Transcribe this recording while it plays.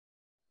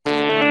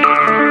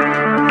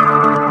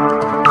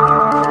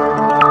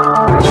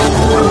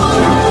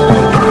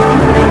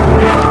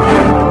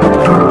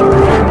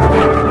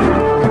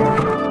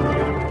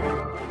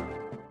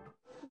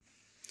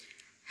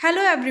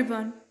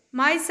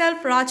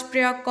myself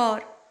Priya KAUR.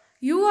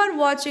 You are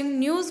watching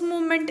News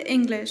Movement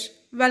English.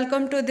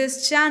 Welcome to this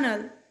channel.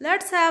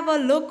 Let's have a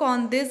look on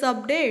these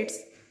updates.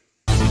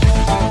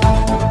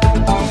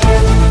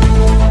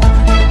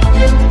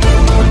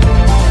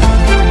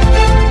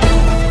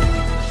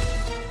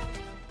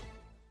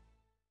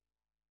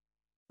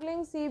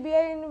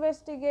 CBI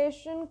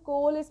investigation,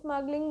 coal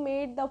smuggling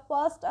made the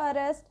first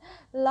arrest.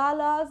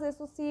 Lala's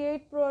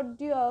associate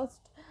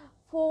produced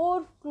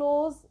 4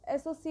 close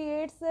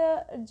associates,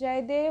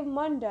 Jaidev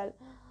Mandal,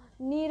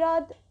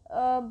 Nirad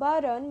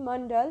Baran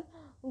Mandal,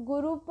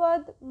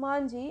 Gurupad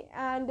Manji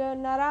and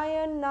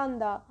Narayan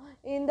Nanda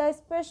in the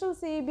special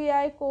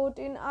CBI court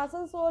in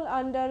Asansol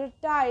under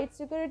tight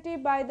security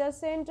by the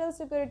Central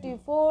Security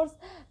Force.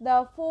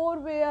 The 4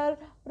 were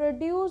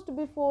produced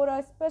before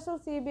a special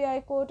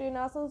CBI court in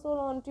Asansol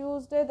on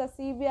Tuesday. The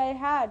CBI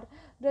had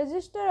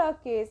registered a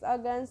case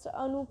against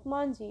Anup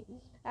Manji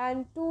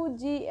and 2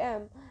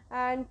 GM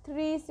and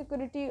 3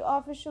 security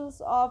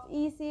officials of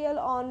ECL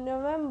on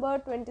November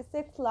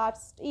 26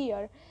 last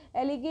year.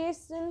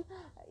 Allegation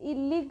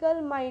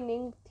illegal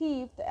mining,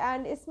 theft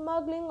and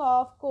smuggling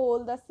of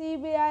coal. The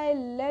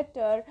CBI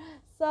later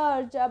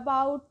searched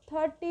about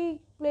 30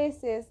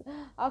 places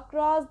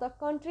across the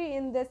country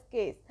in this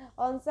case.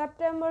 On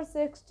September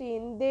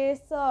 16, they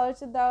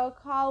searched the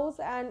house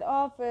and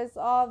office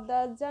of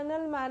the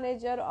general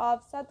manager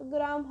of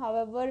Satgram.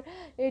 However,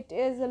 it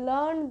is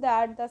learned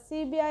that the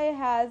CBI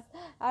has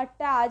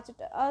attached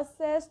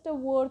assessed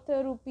worth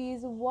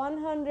rupees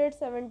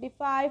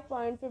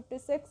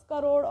 175.56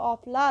 crore of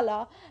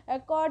Lala.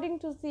 According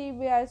to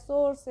CBI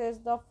sources,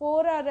 the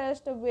 4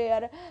 arrests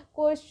were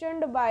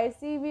questioned by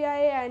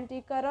CBI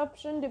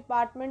anti-corruption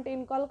department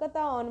in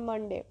Kolkata on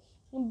Monday,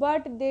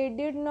 but they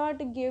did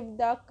not give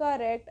the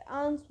correct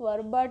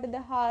answer, but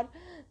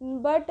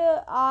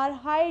are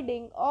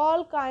hiding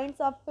all kinds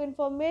of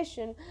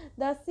information.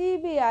 The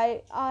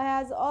CBI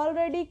has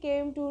already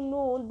came to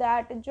know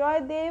that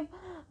Joydev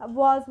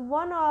was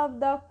one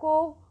of the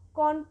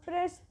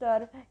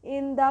co-conspirators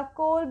in the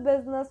coal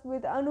business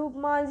with Anup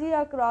Manji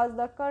across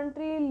the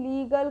country.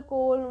 Legal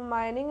coal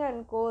mining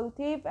and coal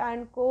thief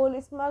and coal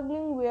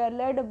smuggling were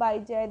led by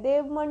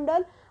Jaidev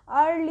Mandal.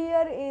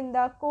 Earlier in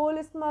the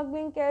coal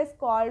smuggling case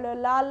called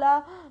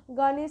Lala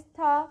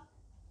Ganistha,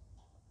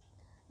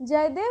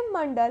 Jaidev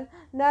Mandal,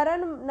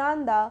 Narayan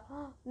Nanda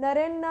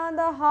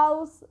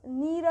house,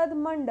 Nirad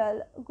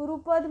Mandal,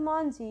 Gurupad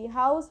Manji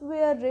house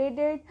were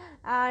raided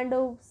and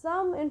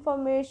some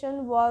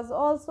information was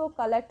also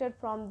collected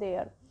from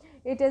there.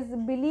 It is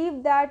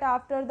believed that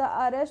after the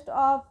arrest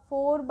of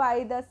 4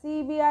 by the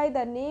CBI,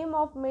 the name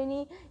of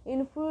many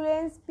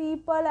influential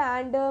people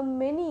and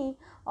many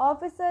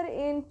officers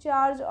in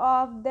charge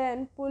of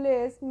then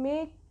police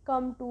may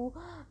come to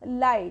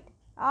light.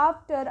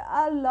 After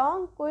a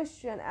long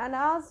question and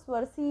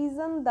answer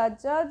session, the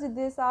judge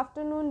this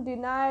afternoon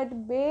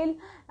denied bail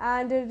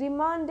and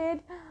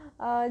remanded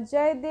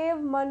Jaidev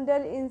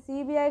Mandal in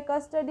CBI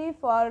custody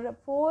for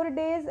 4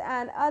 days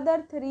and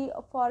other 3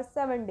 for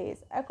 7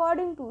 days.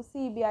 According to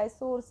CBI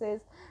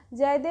sources,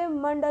 Jaidev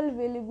Mandal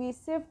will be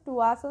shipped to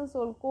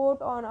Asansol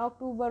court on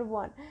October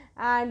 1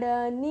 and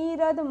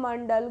Nirad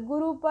Mandal,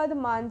 Gurupad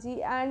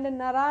Manji and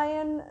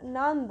Narayan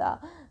Nanda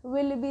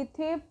will be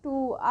shipped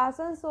to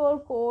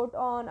Asansol court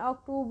on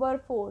October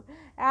 4.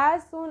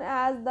 As soon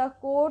as the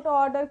court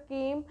order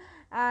came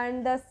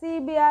and the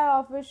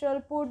CBI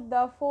official put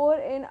the 4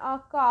 in a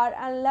car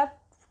and left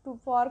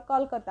for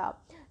Kolkata,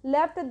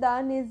 left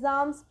the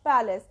Nizam's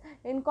palace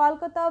in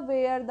Kolkata,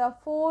 where the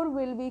 4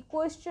 will be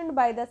questioned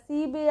by the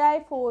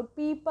CBI. 4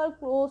 people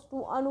close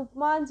to Anup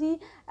Manji,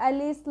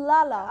 alias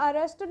Lala,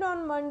 arrested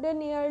on Monday,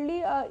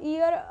 nearly a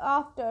year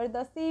after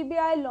the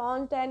CBI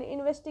launched an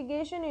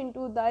investigation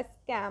into the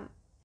scam.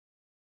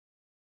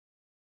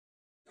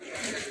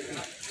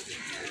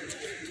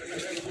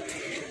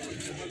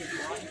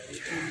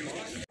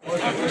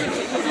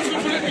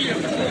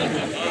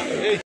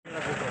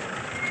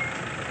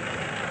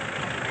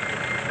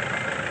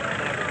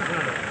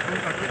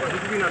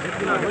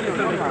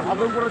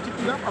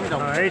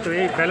 এই তো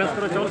এই balance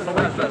করে চল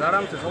সবাই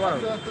আরামসে সবার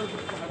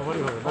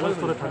সবারই হবে ব্যালেন্স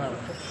করে থাকবে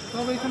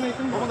সব এইখানে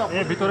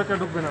এই ভিতরে কে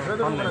ঢুকবে না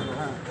সামনে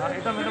আর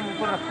এটা ম্যাডাম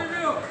উপর রাখো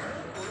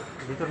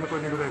ভিতর में कोई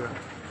नहीं ढुकेगा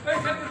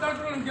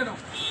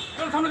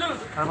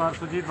আবার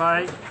সুজিত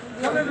ভাই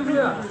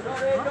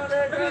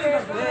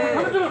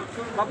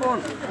বাপন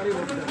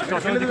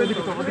চল দিকে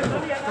দিকে তো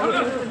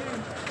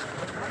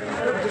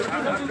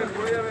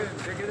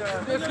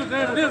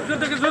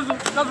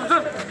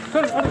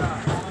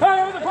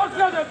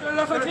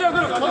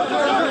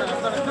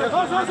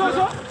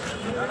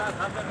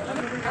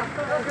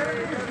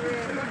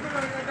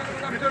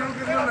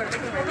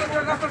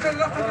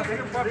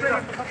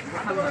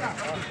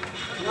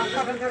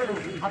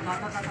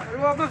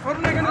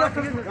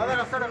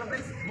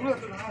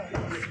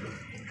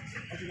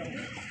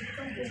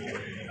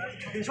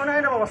পিছনে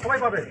আয় না বাবা, সবাই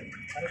পাবে।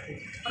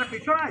 আরে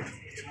পিছনে আয়।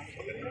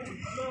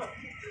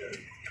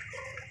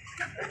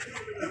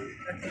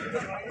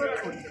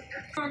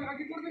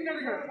 আগে করবেন না,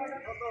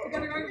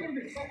 এখানে আগে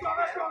করবেন।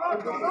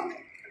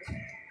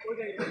 आप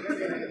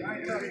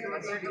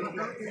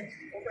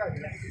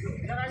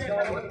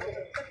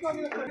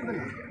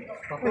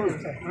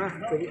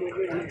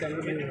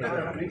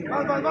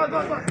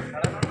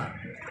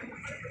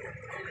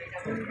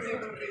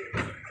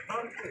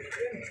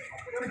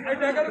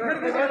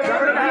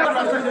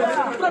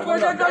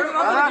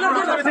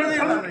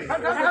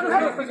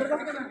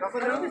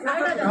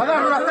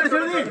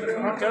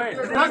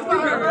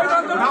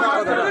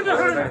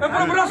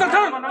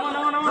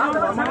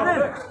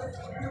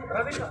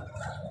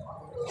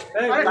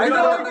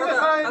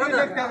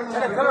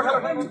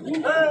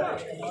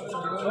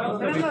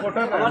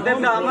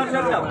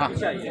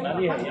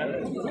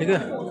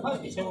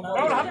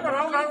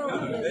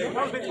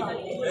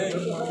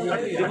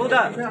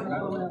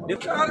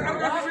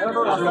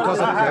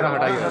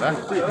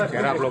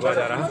लोग आ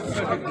जा रहा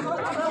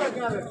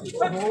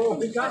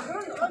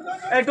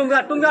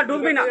टूंगा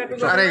डूब भी ना।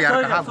 अरे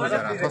यार कहाँ हो जा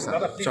रहा है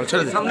चल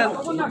चल सामने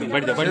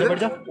बैठ जा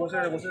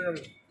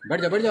बैठ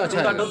जा बैठ जा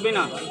अच्छा डूब भी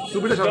ना। तू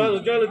बेटा चल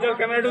चल चल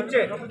कैमरा डूबছে।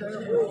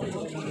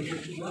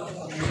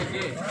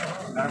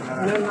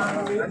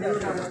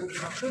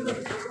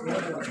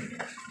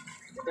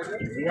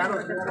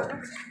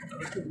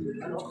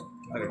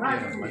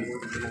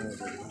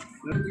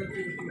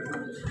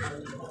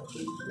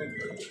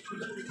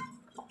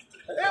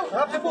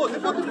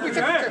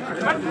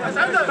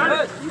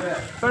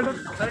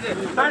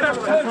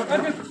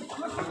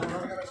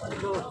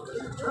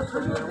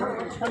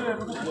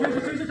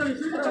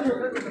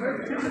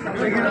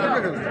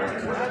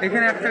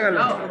 এখানে একটা গেল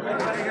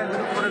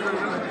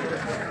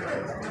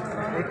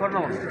এই কর না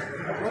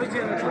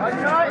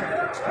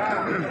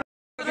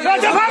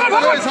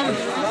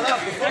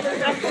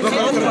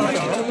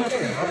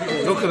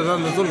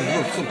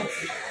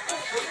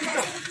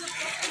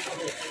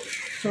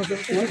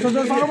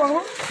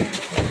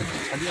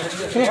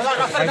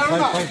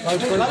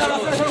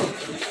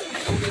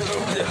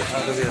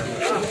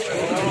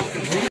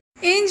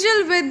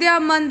Angel Vidya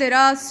Mandir,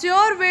 a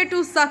sure way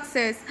to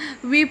success.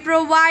 We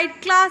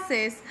provide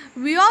classes.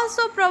 We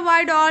also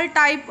provide all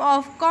type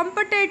of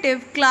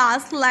competitive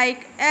class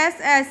like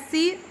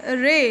SSC,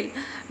 Rail,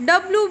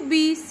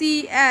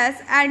 WBCS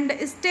and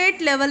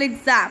state level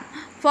exam.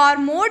 For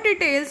more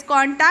details,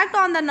 contact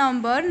on the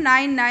number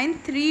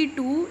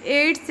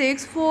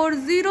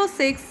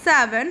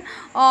 9932864067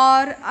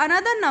 or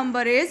another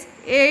number is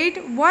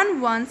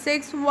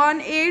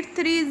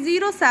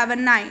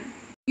 8116183079.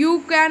 You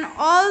can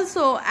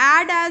also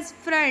add as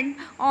friend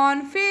on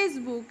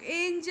Facebook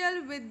Angel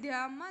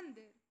Vidya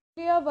Mandir.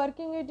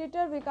 Working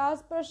editor VIKAS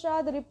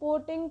PRASAD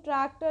reporting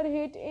tractor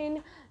hit in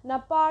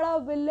Napada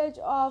village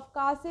of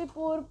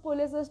Kasipur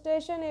police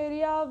station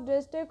area of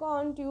district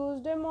on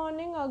Tuesday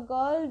morning. A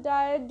girl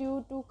died due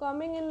to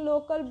coming in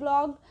local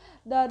blocked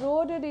the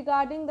road.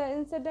 Regarding the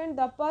incident,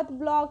 the path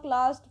block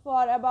lasted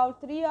for about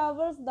 3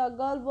 hours. The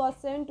girl was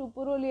sent to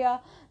Purulia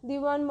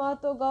Diwan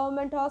Mahato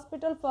Government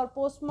Hospital for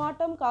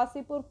postmortem.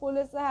 Kasipur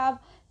police have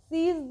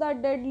seized the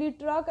deadly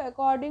truck.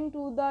 According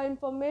to the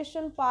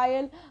information,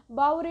 Payal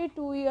Bauri,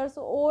 2 years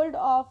old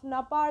of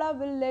Napada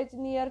village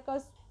near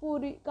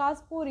Kaspuri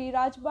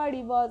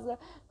Rajbadi, was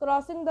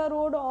crossing the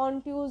road on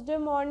Tuesday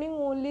morning.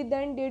 Only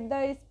then did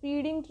the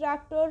speeding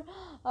tractor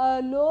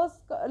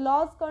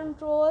lost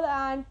control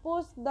and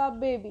pushed the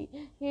baby.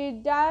 He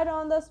died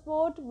on the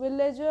spot.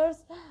 Villagers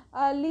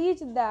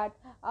allege that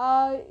a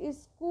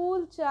school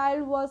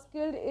child was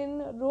killed in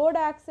road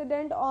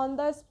accident on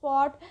the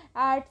spot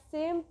at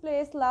same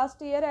place last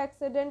year.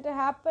 Accident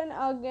happened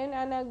again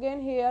and again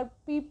here.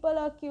 People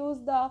accuse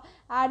the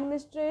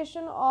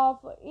administration of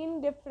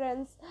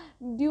indifference.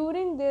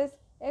 During this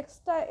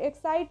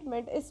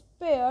excitement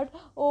spared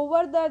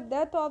over the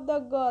death of the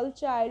girl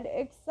child,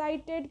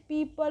 excited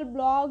people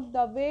blocked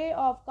the way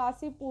of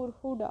Kasipur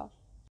Huda.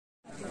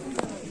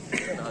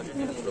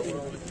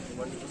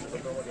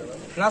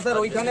 না sir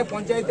ওইখানে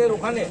পঞ্চায়েতের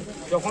ওখানে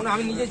যখন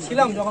আমি নিজে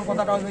ছিলাম যখন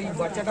কথাটা ওই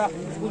বাচ্চাটা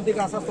স্কুল থেকে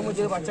আসার সময়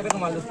যে বাচ্চাটাকে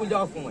মারলো স্কুল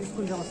যাওয়ার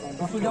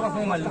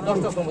সময় মারলো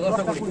 10টার সময়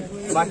 10টা করে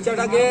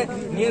বাচ্চাটাকে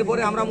নিয়ে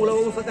পরে আমরা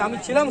মুলাবাবুর সাথে আমি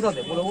ছিলাম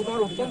সাথে মুলাবাবু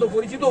তোমার অত্যন্ত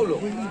পরিচিত হলো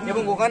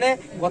এবং ওখানে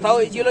কথা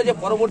হয়েছিল যে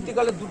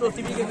পরবর্তীকালে দুটো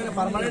সিভিক এখানে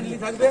পার্মানেন্টলি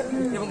থাকবে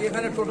এবং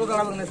এখানে টোটো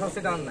দাঁড়াবে না স্যার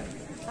সেটা আর নাই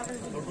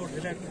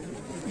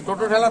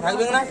টোটো ঠেলা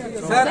থাকবে না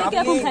স্যার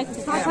আপনি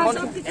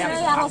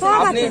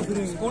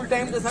স্কুল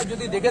টাইমে স্যার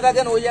যদি দেখে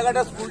থাকেন ওই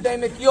জায়গাটা স্কুল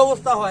টাইমে কি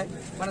অবস্থা হয়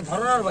মানে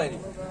ধারণার বাইরে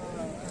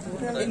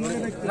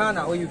না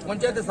না ওই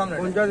পঞ্চায়েতের সামনে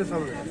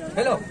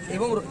হ্যালো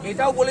এবং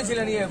এটাও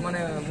বলেছিলেন মানে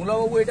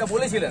মুলাবাবু এটা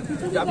বলেছিলেন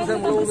যে আপনি স্যার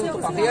মুলাবাবু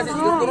পাশে আছে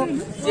জিজ্ঞেস করুন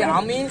যে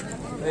আমি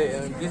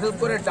বিশেষ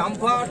করে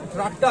ডাম্পার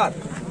ট্রাক্টর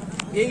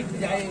এই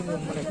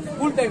মানে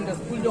স্কুল টাইমটা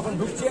স্কুল যখন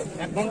ঢুকছে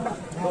 1 ঘন্টা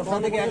 10টা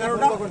থেকে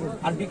 11টা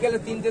আর বিকেলে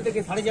 3টে থেকে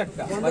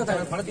 4:30টা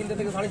 3:30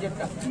 থেকে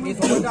 4:30টা এই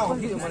সময়টা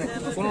মানে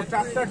কোনো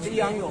ট্রাক্টর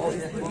দিয়ে আমি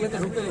স্কুলে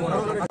ঢুকতে দেবো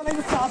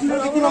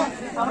না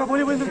আমরা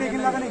বলি বলি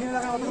এখানে লাগান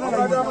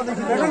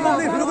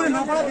শুরু করে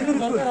না পারা দিতে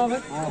হবে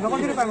যখন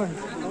দিতে পারবেন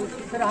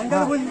স্যার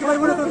আন্দাজ বলতে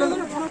পারবো না টোটাল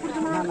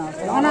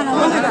না না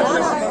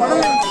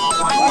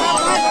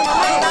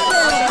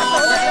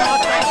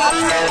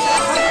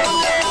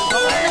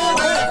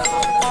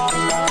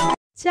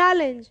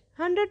Challenge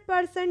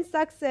 100%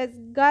 success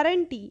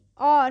guarantee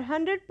or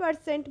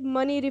 100%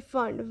 money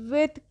refund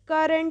with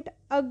current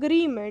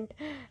agreement.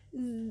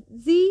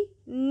 Z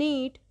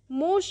NEET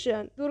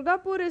Motion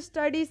Durgapur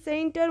Study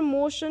Center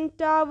Motion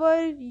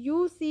Tower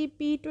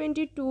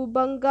UCP22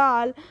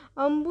 Bengal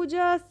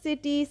Ambuja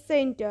City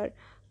Center.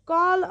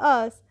 Call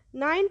us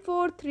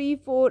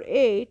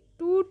 94348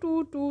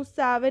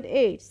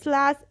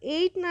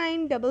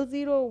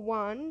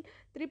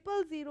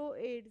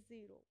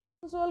 22278/8900010080.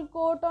 Asansol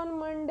court on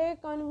Monday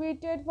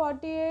convicted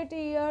 48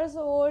 years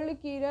old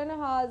Kiran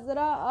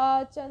Hazra,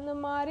 a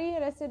Chandamari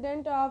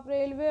resident of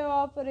railway,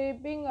 of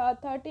raping a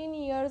 13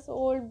 years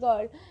old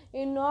girl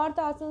in North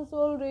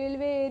Asansol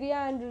railway area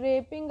and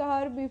raping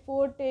her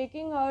before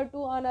taking her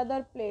to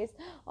another place.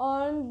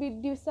 On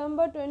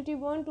December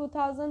 21,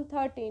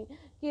 2013,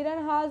 Kiran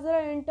Hazra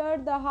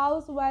entered the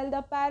house while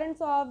the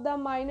parents of the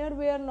minor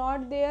were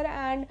not there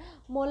and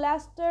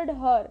molested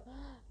her.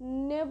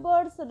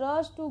 Neighbors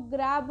rushed to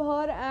grab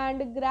her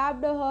and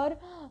grabbed her.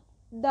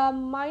 The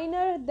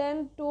minor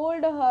then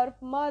told her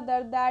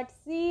mother that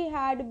she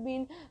had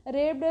been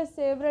raped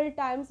several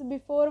times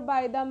before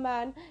by the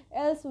man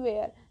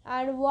elsewhere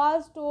and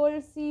was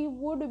told she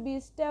would be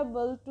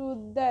stabbed to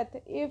death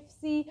if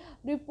she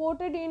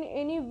reported in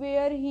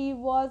anywhere. He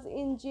was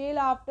in jail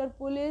after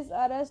police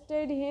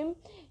arrested him.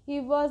 He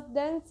was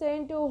then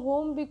sent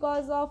home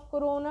because of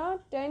corona.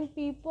 10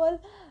 people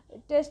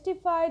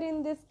testified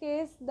in this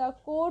case. The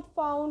court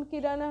found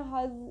Kiran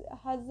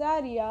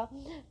Hazariya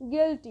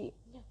guilty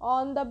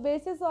on the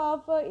basis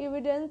of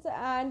evidence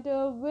and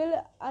will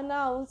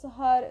announce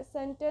her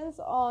sentence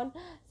on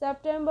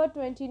September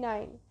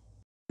 29.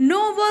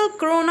 Novel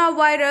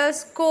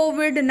coronavirus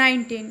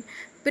COVID-19.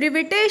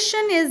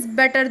 Prevention is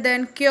better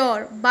than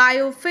cure.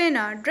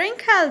 Biofina.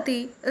 Drink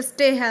healthy,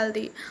 stay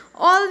healthy.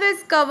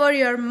 Always cover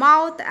your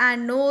mouth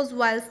and nose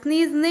while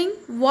sneezing.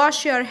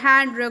 Wash your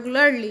hand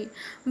regularly.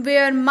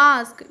 Wear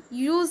mask.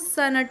 Use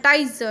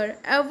sanitizer.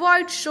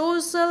 Avoid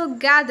social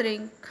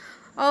gathering.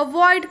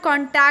 Avoid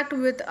contact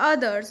with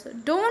others.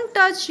 Don't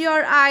touch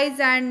your eyes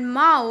and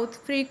mouth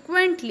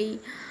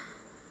frequently.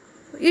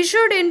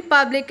 Issued in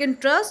public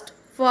interest.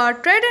 For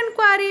trade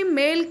inquiry,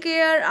 mail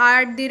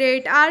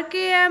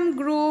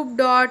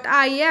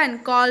care@rkmgroup.in.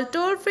 Call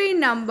toll free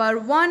number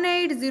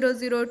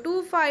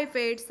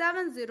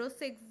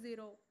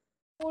 1800258760.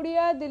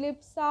 Media Dilip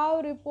Sav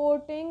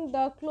reporting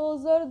the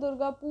closer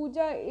Durga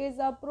Puja is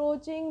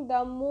approaching,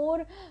 the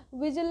more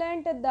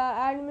vigilant the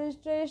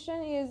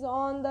administration is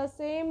on the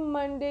same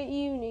Monday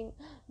evening.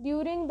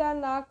 During the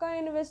Naka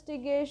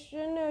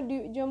investigation,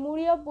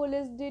 Jamhuriya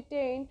police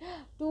detained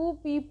 2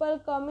 people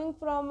coming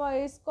from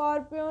a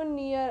scorpion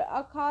near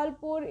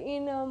Akhalpur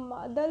in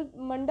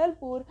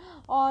Mandalpur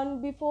on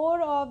before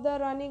of the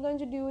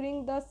Raniganj. During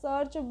the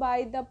search by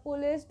the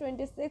police,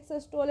 26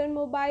 stolen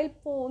mobile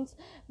phones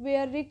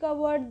were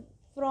recovered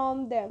from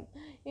them.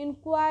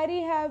 Inquiry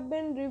have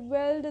been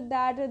revealed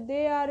that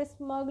they are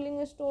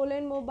smuggling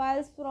stolen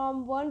mobiles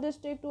from one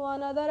district to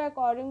another.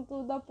 According to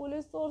the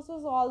police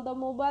sources, all the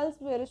mobiles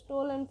were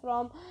stolen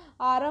from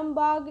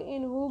Arambagh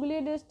in Hooghly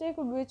district,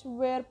 which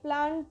were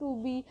planned to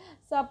be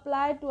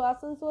supplied to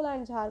Asansol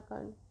and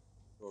Jharkhand.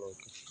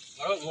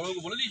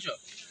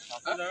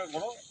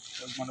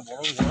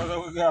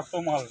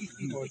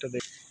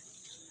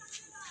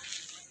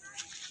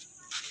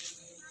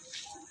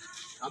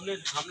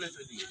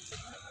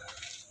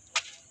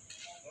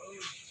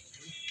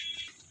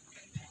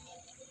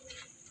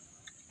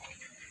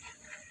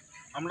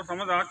 আমরা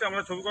সামনে দাঁড়াচ্ছি,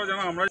 আমরা ছবি করা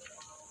জানা আমরা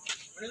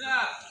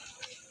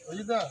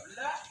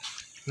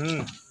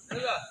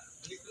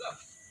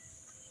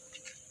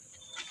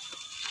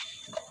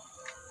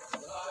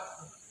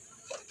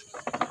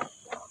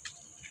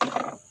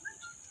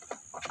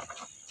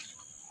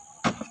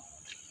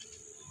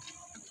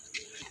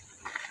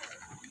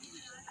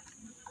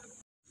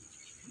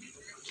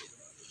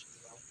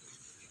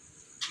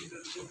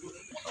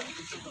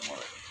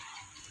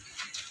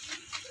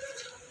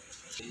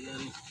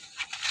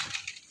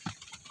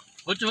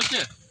হচ্ছে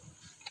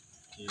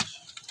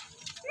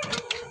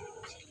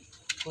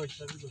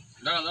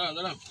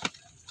দাঁড়া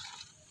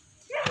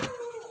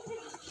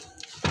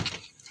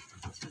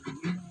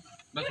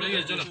বাস হয়ে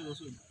গেছে, চলো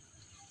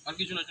আর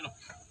কিছু না, চলো।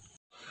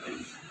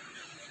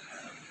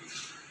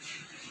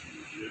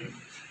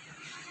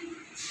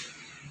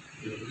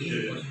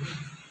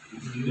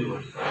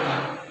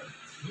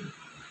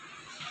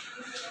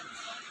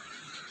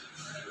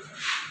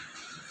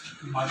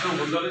 মাঝখানে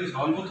বদলাটা কি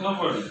সাউন্ড করতে না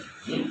পড়ে?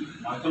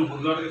 মাঝখানে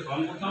বদলাটা কি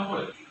সাউন্ড করতে না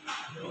পড়ে?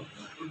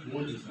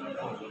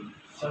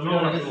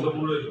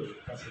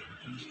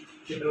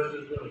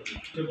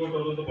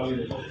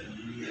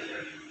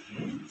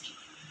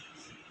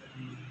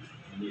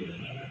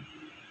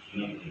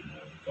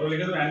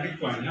 লিখে দেবে অ্যান্টিক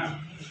কয়েন, হ্যাঁ,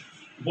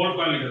 বোল্ড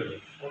কয়েন লিখে দেবে।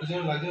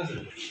 অরিজিনাল লাগে আছে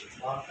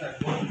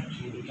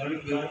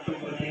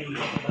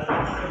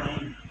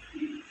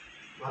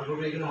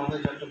মার্কেটে এখানে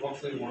মাথায় 4টা বক্স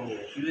আছে বড়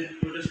বড় শুনে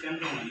ওটা স্ক্যান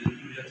করো না,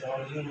 এটা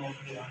অরিজিনাল বক্স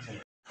আছে।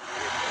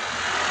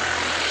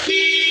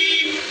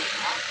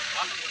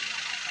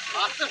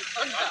 News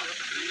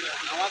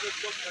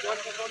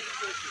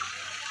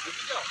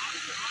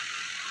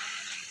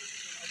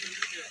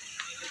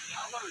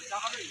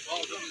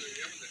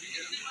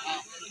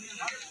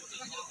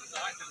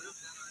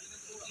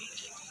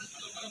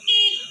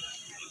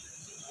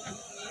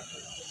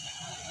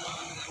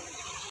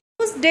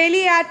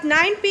daily at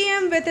 9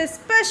 p.m. with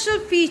special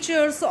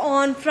features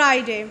on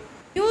Friday.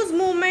 News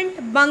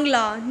Moment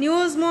Bangla,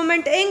 News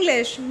Moment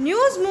English,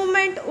 News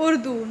Moment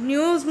Urdu,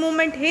 News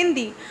Moment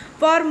Hindi.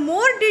 For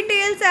more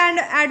details and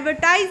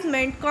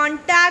advertisement,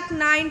 contact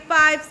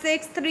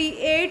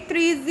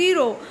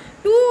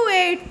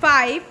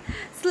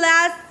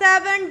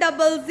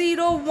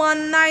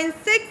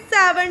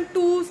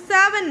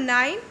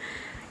 9563830285/700196727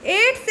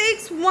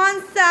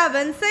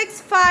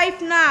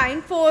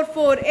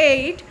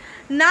 8617659448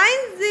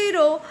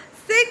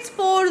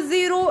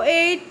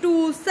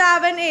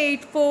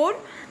 9064082784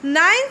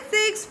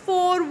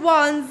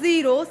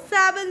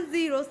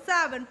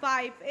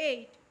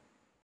 9641070758.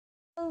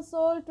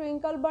 Asansol,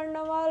 Twinkle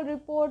Bardhaman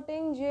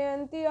reporting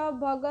Jayanti of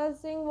Bhagat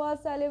Singh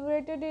was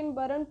celebrated in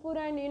Baranpur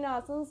and in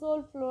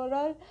Asansol.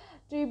 Floral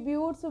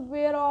tributes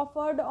were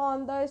offered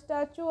on the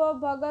statue of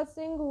Bhagat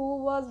Singh,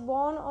 who was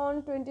born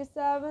on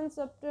 27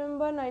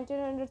 September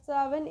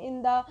 1907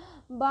 in the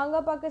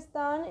Banga,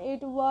 Pakistan.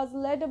 It was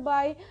led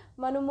by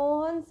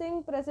Manmohan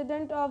Singh,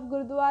 President of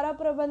Gurdwara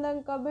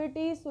Prabandhan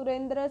Committee,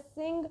 Surendra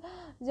Singh,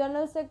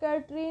 General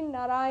Secretary,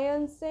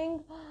 Narayan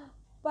Singh,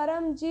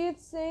 Paramjit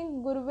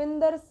Singh,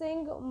 Gurvinder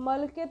Singh,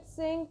 Malkit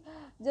Singh,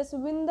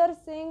 Jaswinder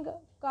Singh,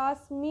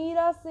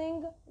 Kasmira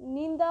Singh,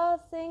 Ninda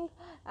Singh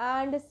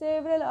and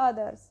several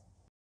others.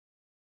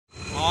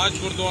 आज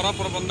गुरुद्वारा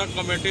प्रबंधक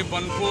committee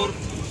Burnpur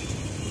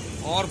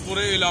और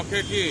पूरे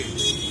इलाके की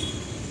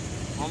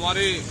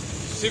हमारी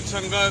सिख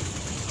संगत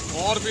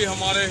और भी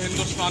हमारे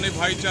हिंदुस्तानी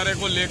भाईचारे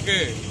को लेके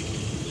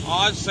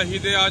आज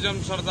शहीद आजम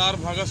सरदार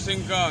भगत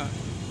सिंह का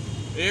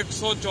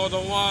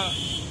 114वां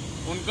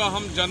उनका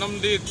हम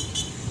जन्मदिन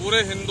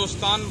पूरे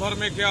हिंदुस्तान भर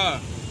में क्या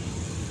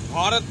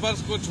भारतवर्ष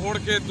को छोड़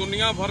के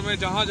दुनिया भर में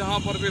जहां जहां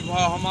पर भी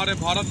हमारे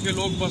भारत के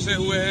लोग बसे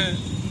हुए हैं,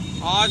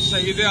 आज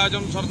शहीद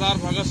आजम सरदार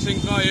भगत सिंह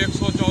का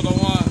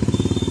 114वां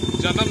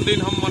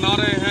जन्मदिन हम मना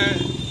रहे हैं।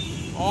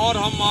 और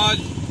हम आज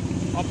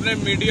अपने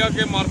मीडिया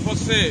के मार्फत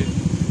से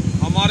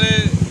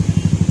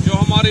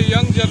हमारी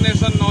यंग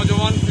जनरेशन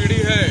नौजवान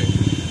पीढ़ी है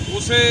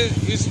उसे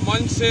इस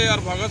मंच से और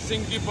भगत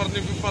सिंह की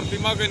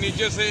प्रतिमा के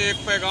नीचे से एक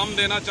पैगाम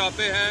देना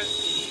चाहते हैं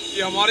कि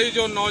हमारी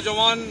जो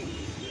नौजवान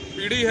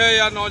पीढ़ी है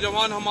या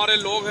नौजवान हमारे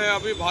लोग हैं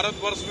अभी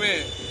भारतवर्ष में,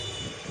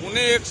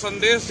 उन्हें एक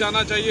संदेश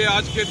जाना चाहिए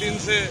आज के दिन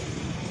से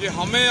कि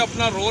हमें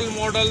अपना रोल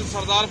मॉडल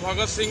सरदार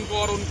भगत सिंह को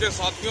और उनके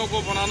साथियों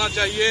को बनाना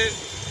चाहिए,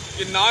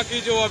 कि ना कि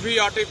जो अभी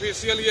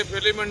आर्टिफिशियल ये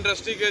फिल्म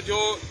इंडस्ट्री के जो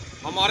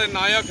हमारे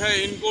नायक हैं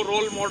इनको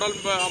रोल मॉडल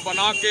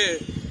बना के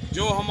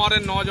जो हमारे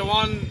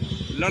नौजवान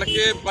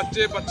लड़के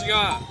बच्चे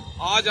बच्चियां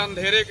आज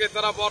अंधेरे के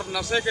तरफ और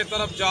नशे के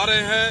तरफ जा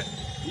रहे हैं,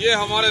 ये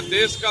हमारे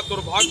देश का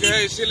दुर्भाग्य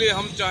है। इसीलिए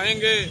हम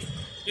चाहेंगे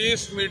कि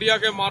इस मीडिया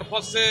के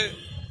मार्फत से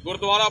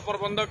गुरुद्वारा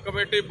प्रबंधक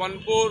कमेटी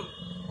बनपुर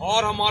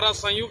और हमारा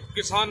संयुक्त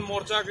किसान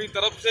मोर्चा की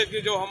तरफ से कि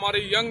जो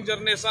हमारी यंग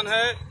जनरेशन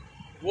है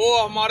वो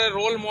हमारे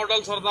रोल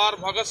मॉडल सरदार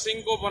भगत सिंह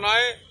को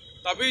बनाए,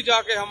 तभी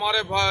जाके हमारे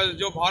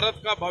जो भारत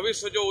का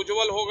भविष्य जो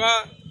उज्जवल होगा।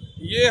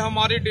 ये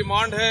हमारी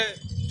डिमांड है।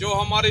 जो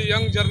हमारी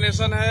यंग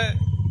जनरेशन है,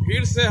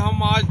 फिर से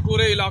हम आज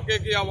पूरे इलाके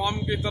की आवाम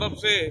की तरफ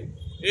से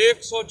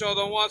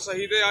 114वां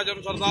शहीद आजम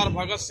सरदार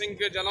भगत सिंह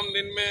के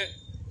जन्मदिन में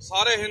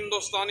सारे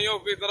हिंदुस्तानियों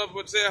की तरफ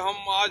से हम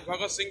आज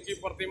भगत सिंह की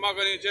प्रतिमा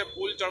के नीचे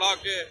फूल चढ़ा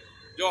के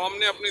जो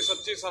हमने अपनी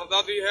सच्ची श्रद्धा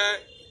दी है,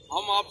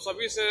 हम आप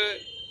सभी से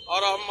और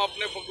हम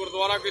अपने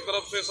गुरुद्वारा की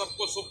तरफ से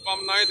सबको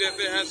शुभकामनाएं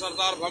देते हैं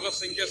सरदार भगत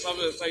सिंह के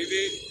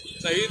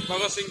शहीद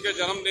भगत सिंह के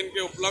जन्मदिन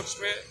के उपलक्ष्य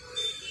में।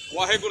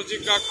 वाहेगुरु जी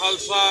का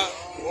खालसा,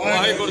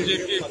 वाहेगुरु जी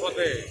की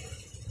फतेह।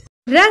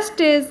 Rest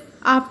is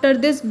after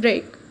this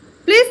break.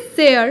 Please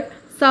share,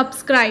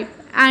 subscribe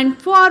and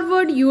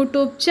forward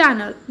YouTube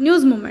channel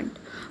News Moment.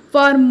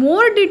 For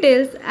more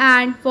details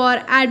and for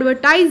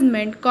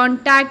advertisement,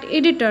 contact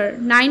editor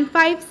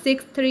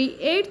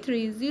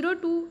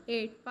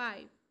 9563830285.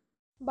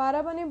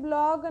 Bardhaman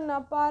block,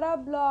 Napara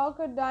block,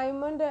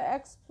 Diamond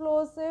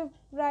Explosive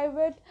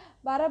Private,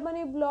 Bardhaman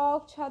block,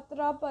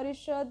 Chhatra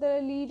Parishad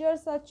leader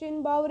Sachin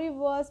Bauri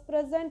was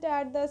present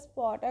at the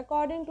spot.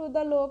 According to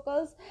the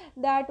locals,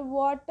 that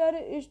water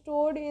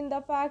stored in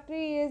the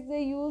factory is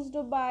used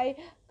by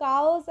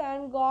cows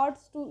and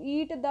goats to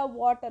eat the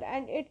water,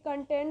 and it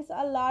contains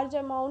a large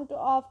amount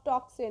of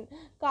toxin.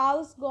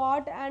 Cows,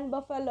 goat and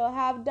buffalo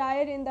have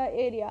died in the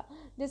area.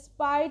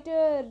 Despite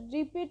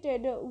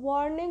repeated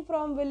warning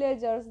from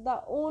villagers, the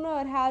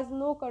owner has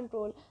no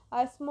control.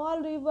 A small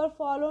river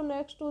follows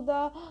next to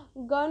the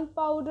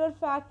gunpowder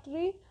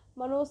factory.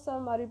 MANOJ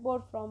Sharma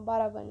report from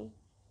Bardhaman.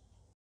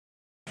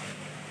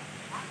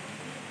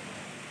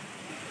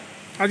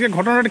 আজকে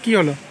ঘটনাটা কি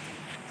হলো?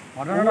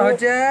 ঘটনাটা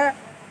হচ্ছে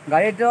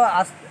গাড়িটা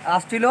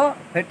আসছিল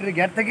factory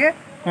gate থেকে,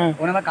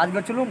 ওখানে আমরা কাজ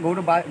করছিলাম,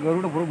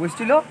 গরুটা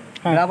বসছিল,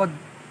 আবার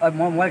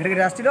মোবাইল থেকে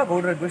আসছিল,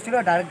 গরুটা বসছিল,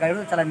 ডাইরেক্ট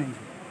গাড়িটা চালাই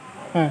নিয়েছে।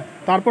 হ্যাঁ,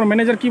 তারপর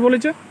ম্যানেজার কি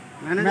বলেছে?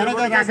 ম্যানেজার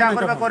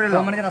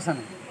আসে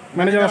না।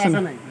 ম্যানেজার আসেন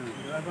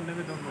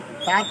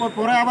তারপর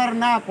পরে আবার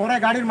না, পরে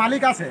গাড়ির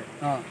মালিক আসে,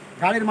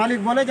 গাড়ির মালিক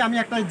বলে যে আমি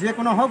একটা যে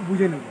কোনো হোক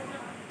বুঝে নেব।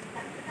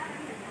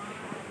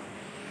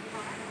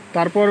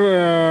 তারপর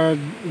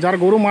যার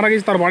গরু মারা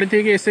গেছে তার বাড়ি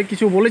থেকে এসে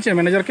কিছু বলেছে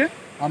ম্যানেজারকে?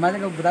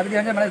 আমাদেরকে দাবি দিয়ে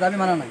হয়েছে, মানে দাবি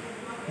মানা নাই।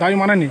 দাবি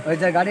মানেনি? ওই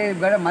যে গাড়ির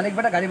মালিক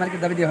বেটা, গাড়ি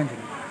মালিকের দাবি দিয়ে হয়েছিল।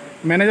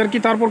 ম্যানেজার কি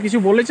তারপর কিছু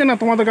বলেছে না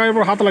তোমাদের গাড়ির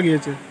উপর হাত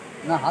লাগিয়েছে?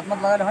 না, হাত মাত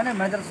লাগালে হয় না,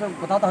 ম্যানেজার সব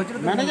কথা হয়েছিল।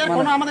 ম্যানেজার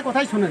কোনো আমাদের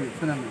কথাই শুনেনি।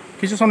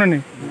 কিছু শোনেনি?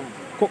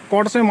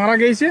 কটার সময় মারা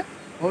গেছে?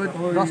 ওই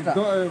 10টা,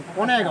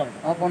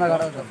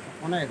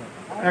 11:15।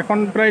 এখন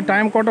প্রায়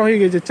টাইম কটা হয়ে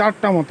গেছে?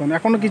 4টা মতন,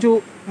 এখনো কিছু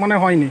মানে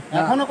হয়নি,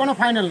 এখনো কোনো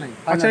ফাইনাল নেই।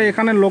 আচ্ছা,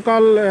 এখানে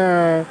লোকাল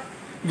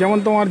যেমন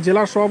তোমার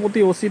জেলার সভাপতি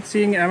অসিত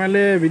সিং,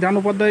 এমএলএ বিধান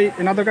উপাধ্যায়,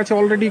 এনাদের কাছে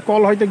অলরেডি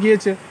কল হয়তো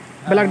গিয়েছে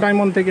ব্ল্যাক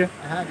ডায়মন্ড থেকে?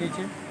 হ্যাঁ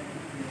গেছে।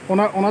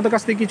 ওনাদের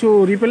কাছ থেকে কিছু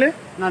রিপ্লে?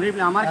 না,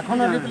 রিপ্লে আমার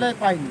এখনো রিপ্লে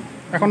পাইনি।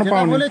 এখনো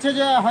পাওনি? বলেছে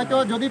যে হয়তো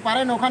যদি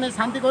পারেন ওখানে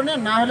শান্তি করে নেন,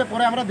 না হলে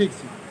পরে আমরা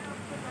দেখছি।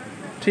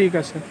 ঠিক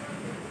আছে।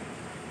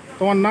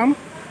 তোমার নাম?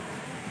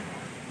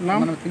 নাম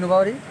তিনু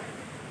বাউরি।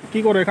 কি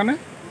করো এখানে?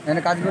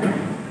 এখানে কাজ করি।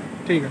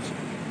 ঠিক আছে।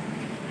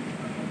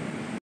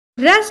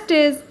 Rest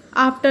is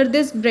after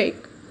this break.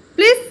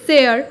 Please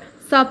share,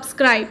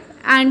 subscribe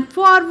and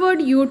forward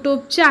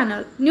YouTube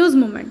channel News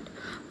Moment.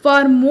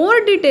 For more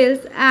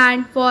details and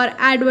for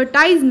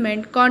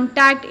advertisement,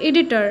 contact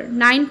editor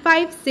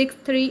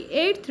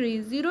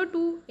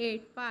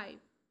 9563830285.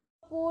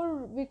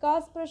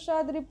 VIKAS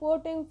PRASAD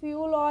reporting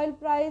fuel oil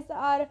price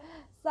are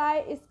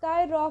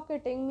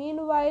skyrocketing.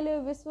 Meanwhile,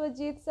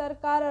 Vishwajit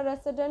Sarkar, a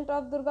resident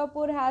of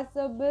Durgapur, has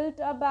built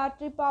a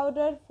battery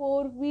powder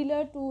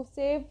four-wheeler to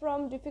save from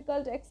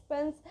difficult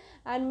expense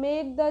and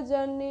make the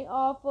journey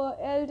of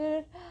elder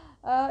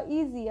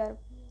easier.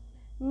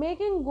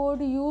 Making good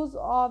use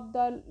of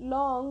the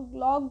long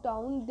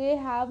lockdown, they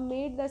have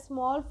made the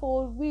small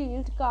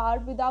four-wheeled car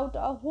without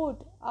a hood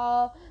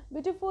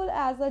beautiful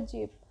as a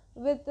jeep,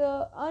 with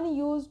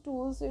unused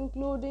tools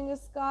including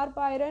scarp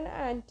iron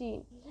and tin.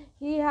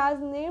 He has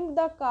named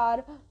the car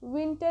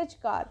Vintage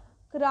Car.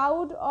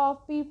 Crowd of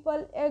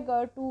people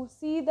eager to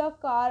see the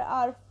car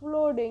are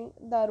flooding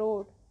the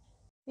road.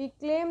 He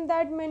claimed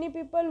that many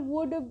people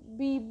would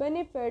be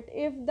benefit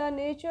if the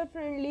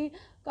nature-friendly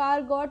car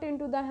got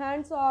into the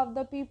hands of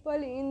the people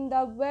in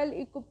the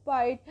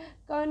well-occupied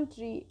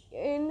country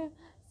in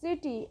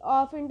city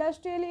of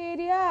industrial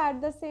area. At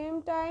the same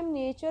time,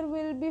 nature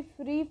will be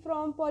free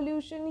from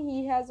pollution. He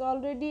has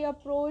already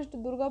approached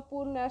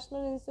Durgapur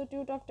National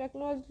Institute of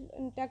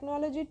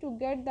Technology to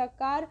get the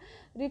car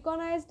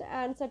recognized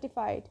and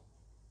certified.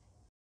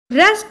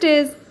 Rest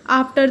is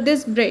after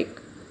this break.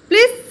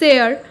 Please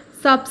share,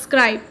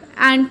 subscribe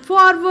and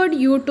forward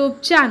YouTube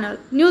channel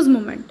News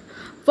Moment.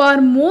 For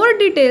more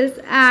details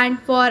and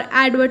for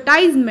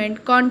advertisement,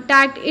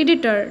 contact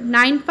editor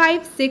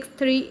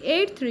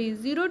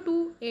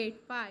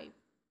 9563830285.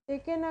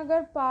 JK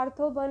Nagar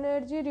Partho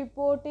Banerjee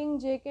reporting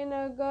JK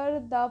Nagar,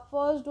 the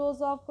first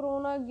dose of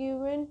corona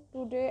given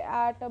today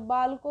at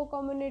Balko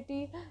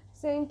Community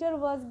Center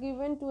was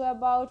given to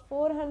about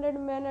 400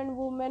 men and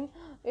women.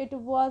 It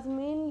was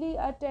mainly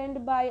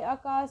attended by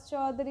Akash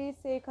Chaudhary,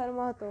 Sekhar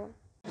Mahato.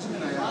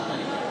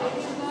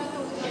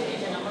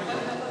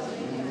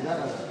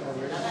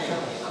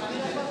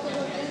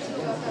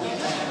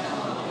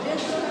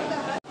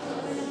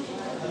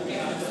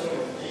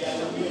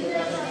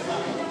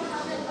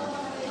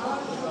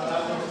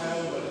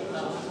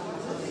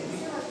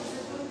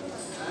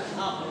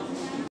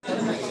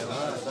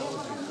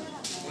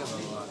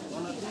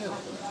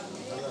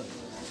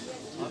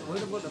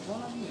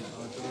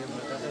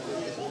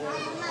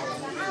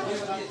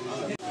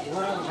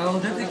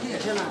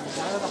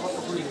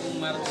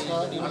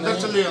 अंदर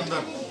चलिए,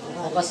 अंदर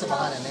focus से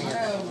बाहर है नहीं है।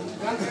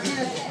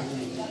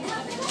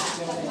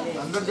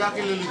 अंदर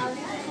जाके ले लीजिए।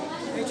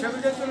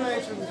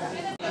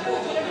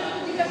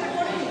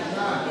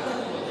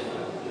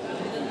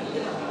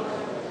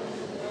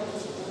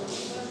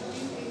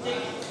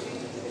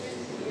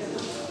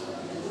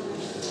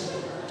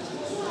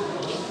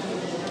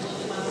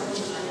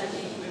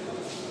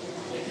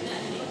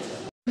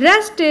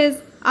 Rest is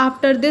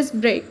after this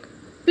break.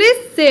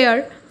 Please share,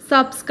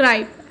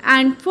 subscribe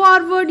and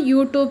forward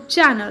YouTube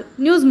channel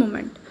News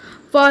Moment.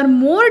 For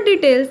more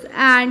details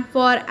and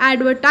for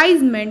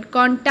advertisement,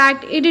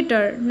 contact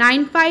editor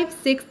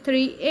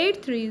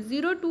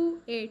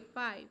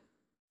 9563830285.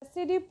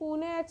 JCD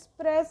Pune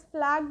Express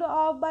flagged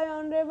off by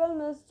Honorable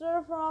Minister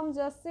from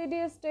JCD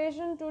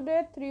station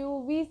today through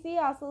VC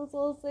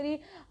Asansol Sri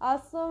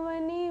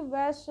Aswani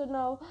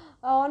Vaishnav.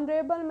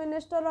 Honorable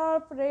Minister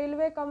of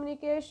Railway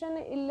Communication,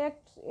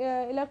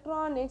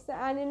 Electronics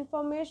and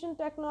Information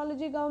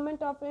Technology,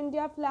 Government of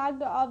India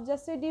flagged off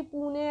JCD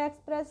Pune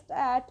Express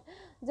at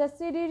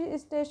JCD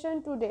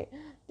station today,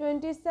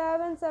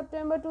 27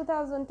 September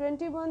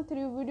 2021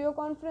 through video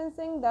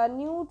conferencing. The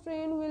new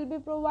train will be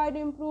provide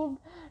improved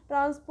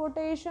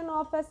transportation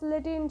of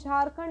facility in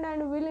Jharkhand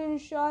and will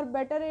ensure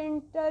better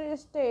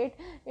interstate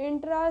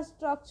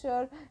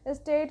infrastructure,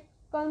 state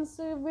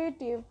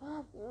conservative.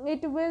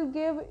 It will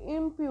give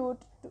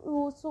input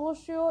to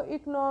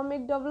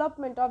socio-economic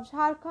development of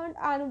Jharkhand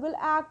and will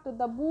act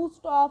the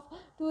boost of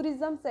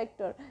tourism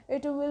sector.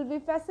 It will be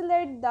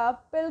facilitate the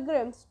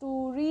pilgrims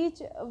to reach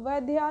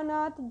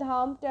Vaidyanath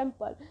Dham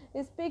temple.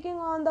 Speaking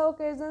on the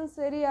occasion,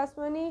 Sri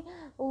Aswani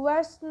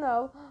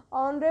Vaishnav,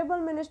 Honorable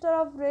Minister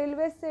of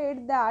Railway,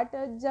 said that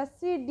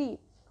Jassi D.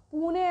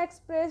 Pune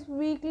Express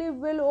weekly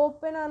will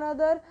open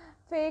another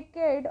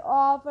facade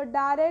of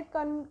direct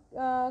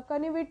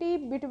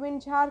connectivity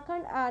between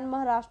Jharkhand and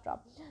Maharashtra.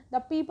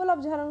 The people of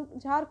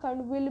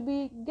Jharkhand will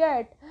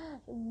get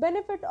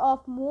benefit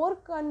of more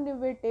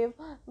connectivity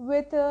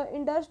with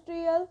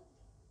industrial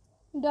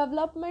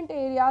development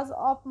areas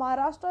of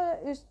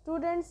Maharashtra.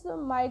 Students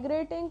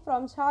migrating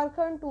from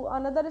Jharkhand to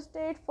another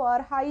state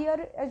for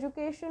higher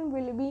education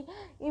will be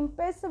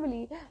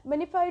immensely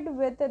benefited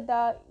with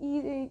the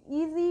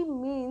easy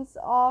means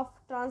of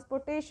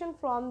transportation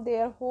from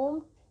their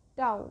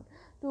hometown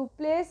to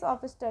place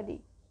of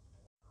study.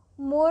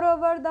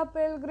 Moreover, the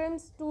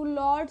pilgrims to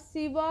Lord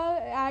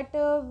Shiva at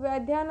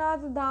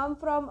Vaidyanath Dham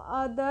from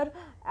other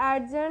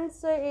adjacent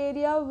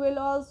area will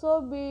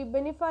also be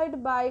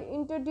benefited by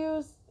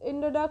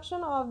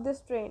introduction of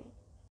this train.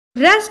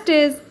 Rest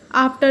is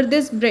after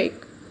this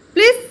break.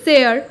 Please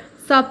share,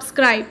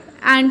 subscribe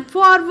and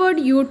forward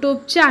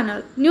YouTube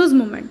channel News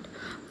Moment.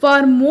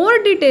 For more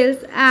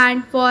details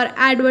and for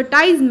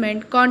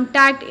advertisement,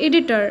 contact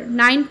editor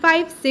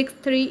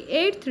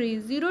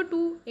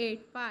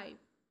 9563830285.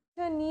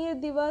 Neer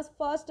Divas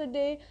first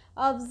day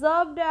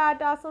observed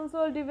at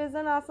Asansol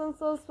Division,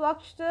 Asansol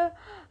Swachhta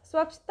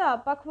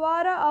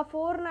Pakhwara. A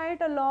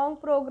 4-night-long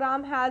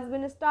program has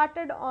been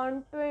started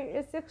on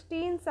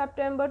 16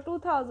 September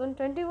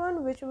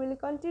 2021, which will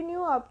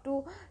continue up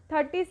to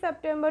 30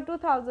 September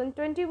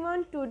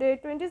 2021. Today,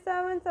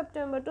 27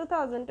 September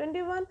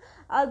 2021,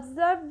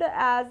 observed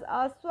as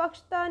a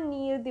Swachhta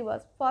Neer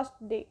Divas first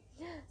day.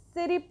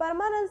 Sri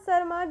Parmanand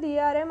Sharma,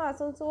 DRM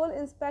Asansol,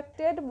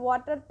 inspected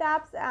water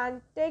taps and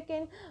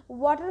taken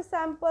water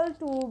sample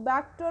to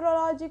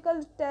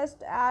bacteriological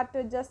test at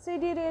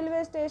Jasidi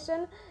railway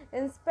station.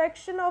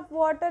 Inspection of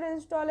water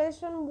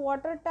installation,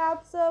 water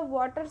taps,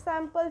 water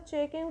sample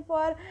checking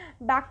for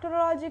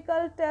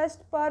bacteriological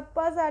test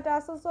purpose at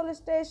Asansol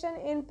station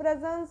in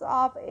presence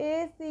of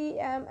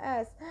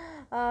ACMS,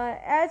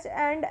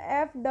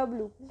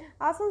 H&FW.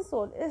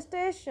 Asansol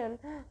Station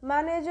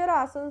Manager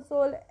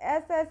Asansol,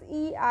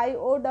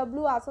 SSEIOW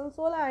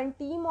Asansol and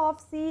team of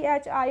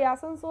CHI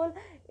Asansol.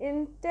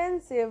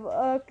 Intensive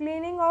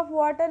cleaning of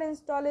water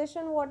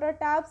installation, water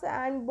taps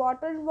and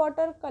bottled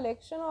water,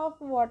 collection of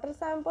water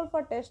sample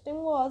for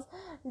testing was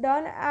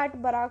done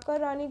at Barakar,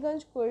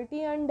 Raniganj,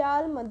 Kurti,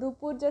 Andal,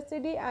 Madhupur,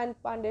 Jasidi and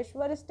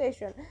Pandeshwar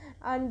station.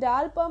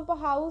 Andal pump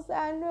house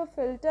and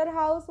filter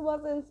house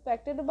was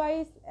inspected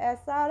by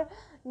SR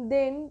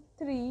then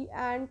 3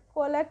 and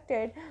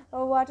collected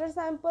water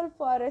sample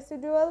for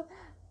residual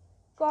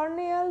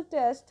corneal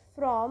test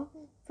from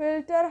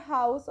filter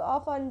house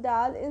of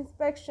Andal.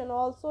 Inspection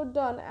also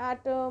done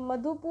at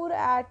Madhupur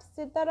at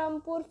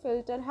Sitarampur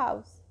filter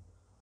house.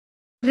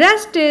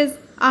 Rest is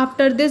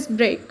after this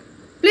break.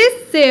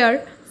 Please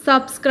share,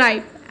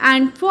 subscribe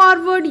and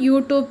forward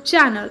YouTube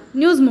channel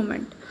News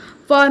Moment.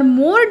 For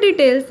more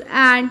details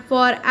and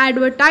for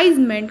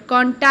advertisement,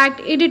 contact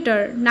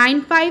editor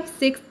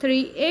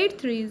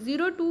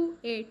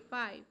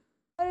 9563830285.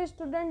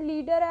 Student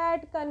leader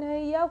at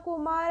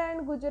KanhayaJoinCong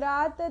and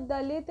Gujarat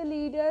Dalit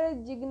leader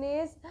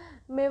Jignesh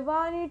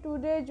Mevani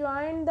today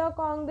joined the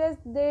Congress.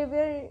 They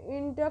were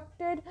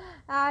inducted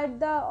at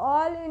the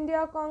All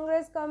India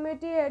Congress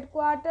Committee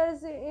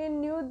headquarters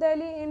in New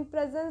Delhi in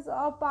presence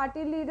of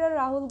party leader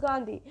Rahul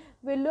Gandhi.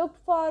 We look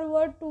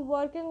forward to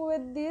working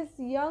with these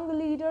young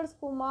leaders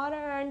Kumar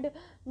and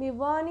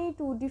Mevani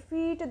to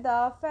defeat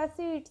the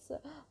fascist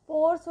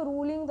force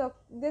ruling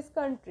this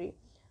country.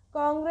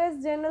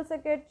 Congress General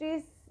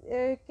Secretary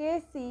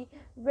K.C.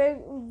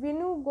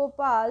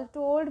 Venugopal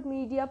told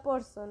media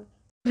person.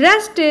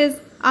 Rest is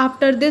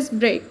after this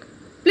break.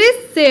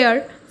 Please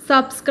share,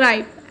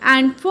 subscribe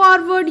and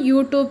forward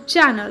YouTube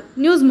channel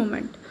News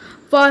Moment.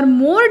 For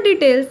more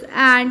details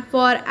and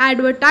for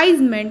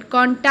advertisement,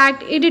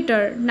 contact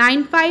editor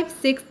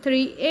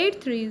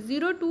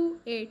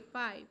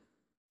 9563830285.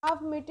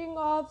 Staff meeting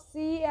of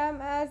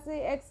CMS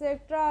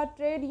etc.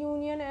 trade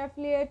union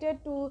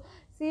affiliated to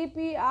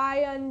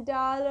CPI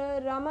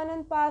Andal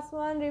Ramanand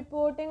Paschim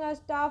reporting a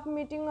staff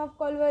meeting of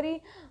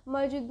Kolvari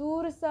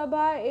Majdoor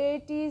Sabha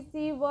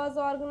ATC was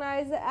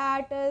organized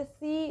at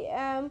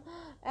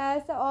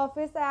CMS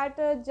office at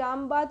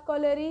Jambad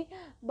Kolari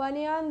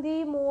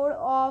Banyandhi mode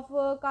of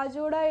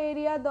Kajoda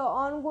area. The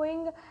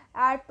ongoing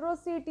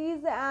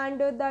atrocities and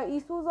the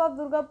issues of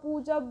Durga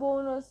Puja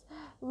bonus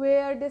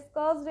were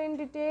discussed in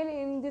detail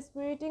in this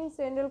meeting.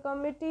 Central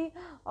Committee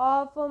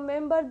of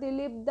member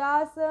Dilip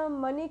Das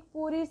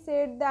Manikpuri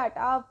said that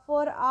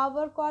for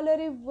our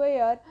colliery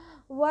where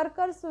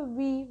workers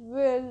we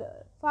will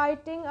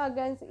fighting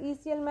against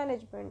ECL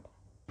management.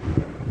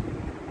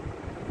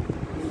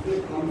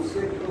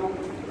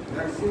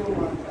 जितना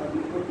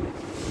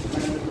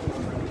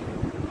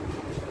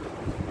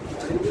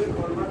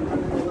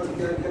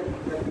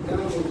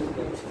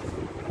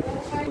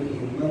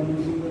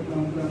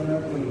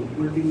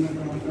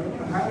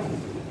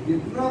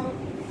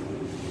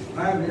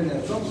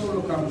सब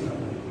लोग काम कर रहे हैं।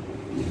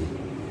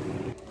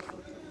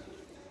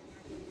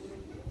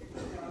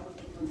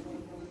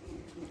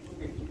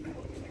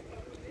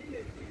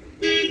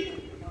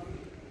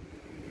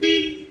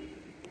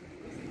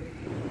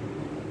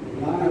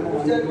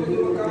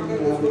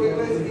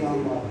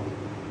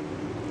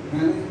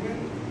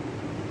 Management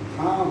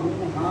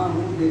हाँ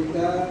हूँ देखता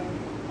है,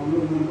 हम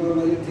लोग मैनपावर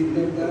वाले ठीक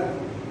करता है,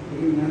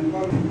 लेकिन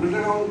मैनपावर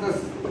अंडरग्राउंड का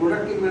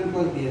प्रोडक्टिव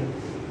मैनपावर दिया,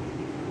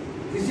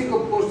 किसी को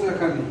पोस्ट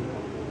रखा नहीं।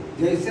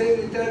 जैसे ही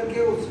रिटायर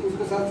किया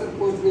उसके साथ साथ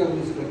पोस्ट भी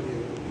अब्लिश करते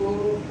हैं। तो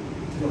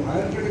जो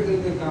हायर कैटेगरी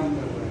में काम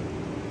कर रहा है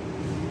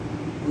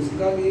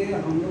उसका लिए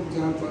हम लोग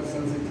 4-5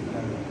 साल से चला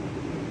रहे हैं,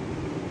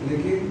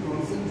 लेकिन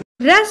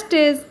Rest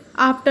is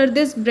after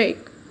this break.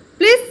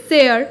 Please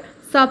share,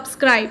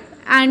 subscribe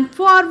and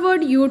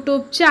forward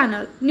YouTube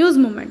channel News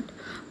Moment.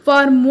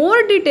 For more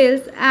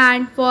details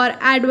and for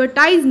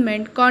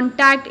advertisement,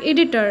 contact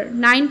editor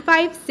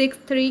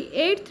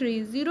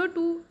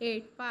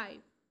 9563830285.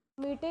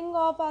 Meeting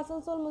of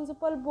Asansol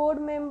Municipal Board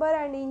member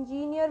and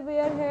engineer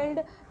were held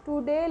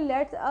today.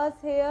 Let us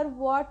hear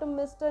what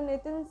Mr.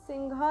 Nitin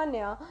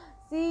Singhania,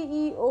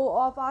 CEO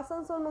of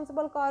Asansol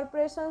Municipal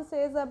Corporation,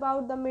 says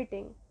about the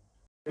meeting.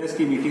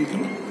 की meeting थी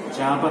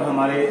जहां पर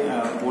हमारे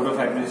board of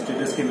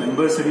administrators के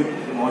members भी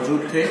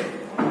मौजूद थे।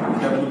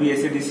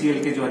 WBSADCL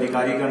के जो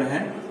अधिकारीगण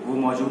हैं वो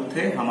मौजूद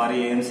थे, हमारी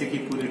एएमसी की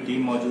पूरी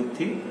टीम मौजूद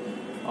थी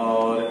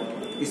और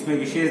इसमें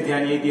विशेष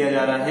ध्यान ये दिया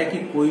जा रहा है कि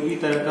कोई भी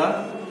तरह का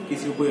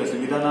किसी को कोई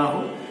असुविधा ना हो,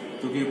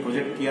 क्योंकि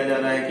प्रोजेक्ट किया जा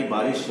रहा है कि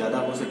बारिश ज्यादा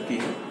हो सकती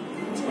है,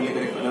 इसको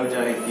लेकर एक अलर्ट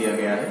जारी किया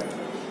गया है।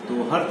 तो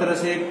हर तरह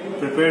से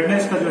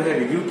प्रिपेयर्डनेस का जो है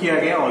रिव्यू किया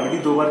गया, ऑलरेडी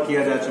 2 बार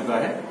किया जा चुका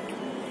है।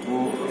 वो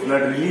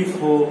फ्लड रिलीफ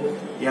हो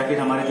या फिर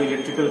हमारे जो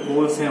इलेक्ट्रिकल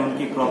पोल्स हैं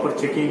उनकी प्रॉपर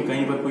चेकिंग,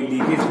 कहीं पर कोई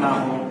लीकेज ना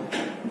हो।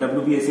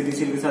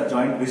 WBSADCL के साथ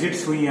ज्वाइंट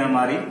विजिट्स हुई हैं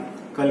हमारी,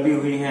 कल भी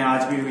हुई हैं,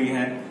 आज भी हुई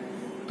हैं।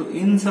 तो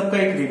इन सब का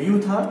एक रिव्यू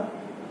था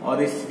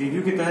और इस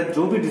रिव्यू के तहत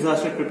जो भी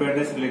डिजास्टर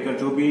प्रिपेयर्डनेस लेकर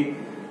जो भी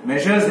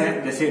मेजर्स हैं,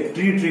 जैसे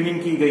ट्री ट्रिमिंग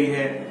की गई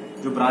है,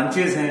 जो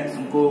ब्रांचेस हैं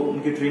उनको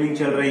उनकी ट्रिमिंग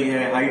चल रही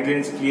है,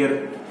 हाइड्रेंट्स क्लियर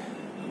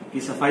की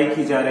सफाई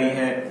की जा रही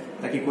है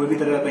ताकि कोई भी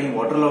तरह का कहीं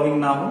वाटर लॉगिंग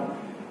ना हो।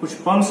 कुछ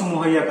पंप्स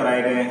मुहैया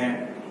कराए गए हैं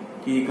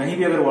कि कहीं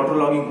भी अगर वाटर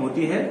लॉगिंग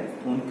होती है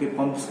तो उनके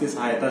पंप्स की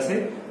सहायता से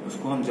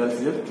उसको हम जल्द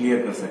से जल्द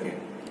क्लियर कर सकें।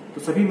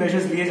 तो सभी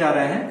मेजर्स लिए जा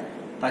रहे हैं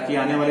ताकि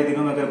आने वाले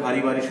दिनों में अगर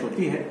भारी बारिश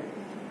होती है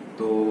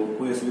तो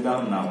कोई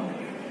असुविधा ना हो।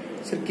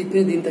 सर,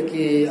 कितने दिन तक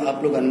ये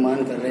आप लोग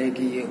अनुमान कर रहे हैं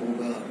कि ये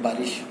होगा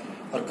बारिश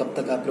और कब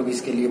तक आप लोग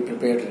इसके लिए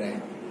प्रिपेयर्ड रहे?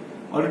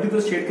 ऑलरेडी तो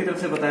स्टेट की तरफ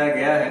से बताया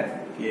गया है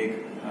कि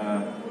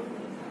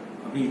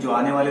अभी जो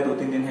आने वाले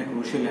 2-3 दिन है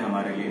क्रूशियल है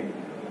हमारे लिए,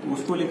 तो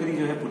उसको लेकर ही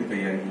जो है पूरी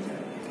तैयारी की जाए।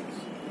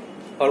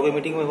 और कोई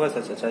मीटिंग में हुआ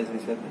सर चर्चा इस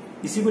विषय में?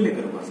 इसी को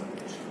लेकर हुआ sir.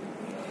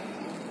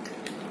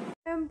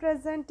 I am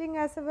presenting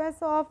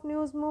SMS of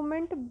news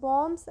moment.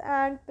 Bombs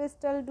and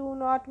pistol do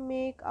not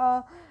make a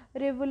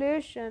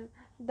revolution.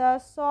 The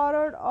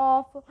sword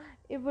of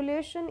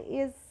evolution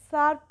is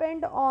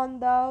sharpened on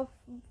the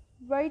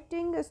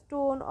writing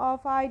stone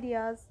of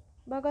ideas.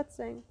 Bhagat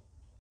Singh.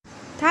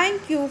 Thank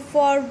you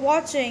for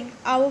watching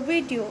our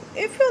video.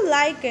 If you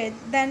like it,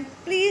 then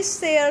please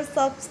share,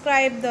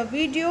 subscribe the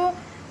video.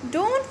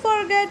 Don't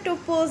forget to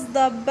push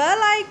the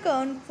bell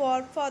icon for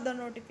further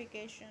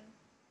notification.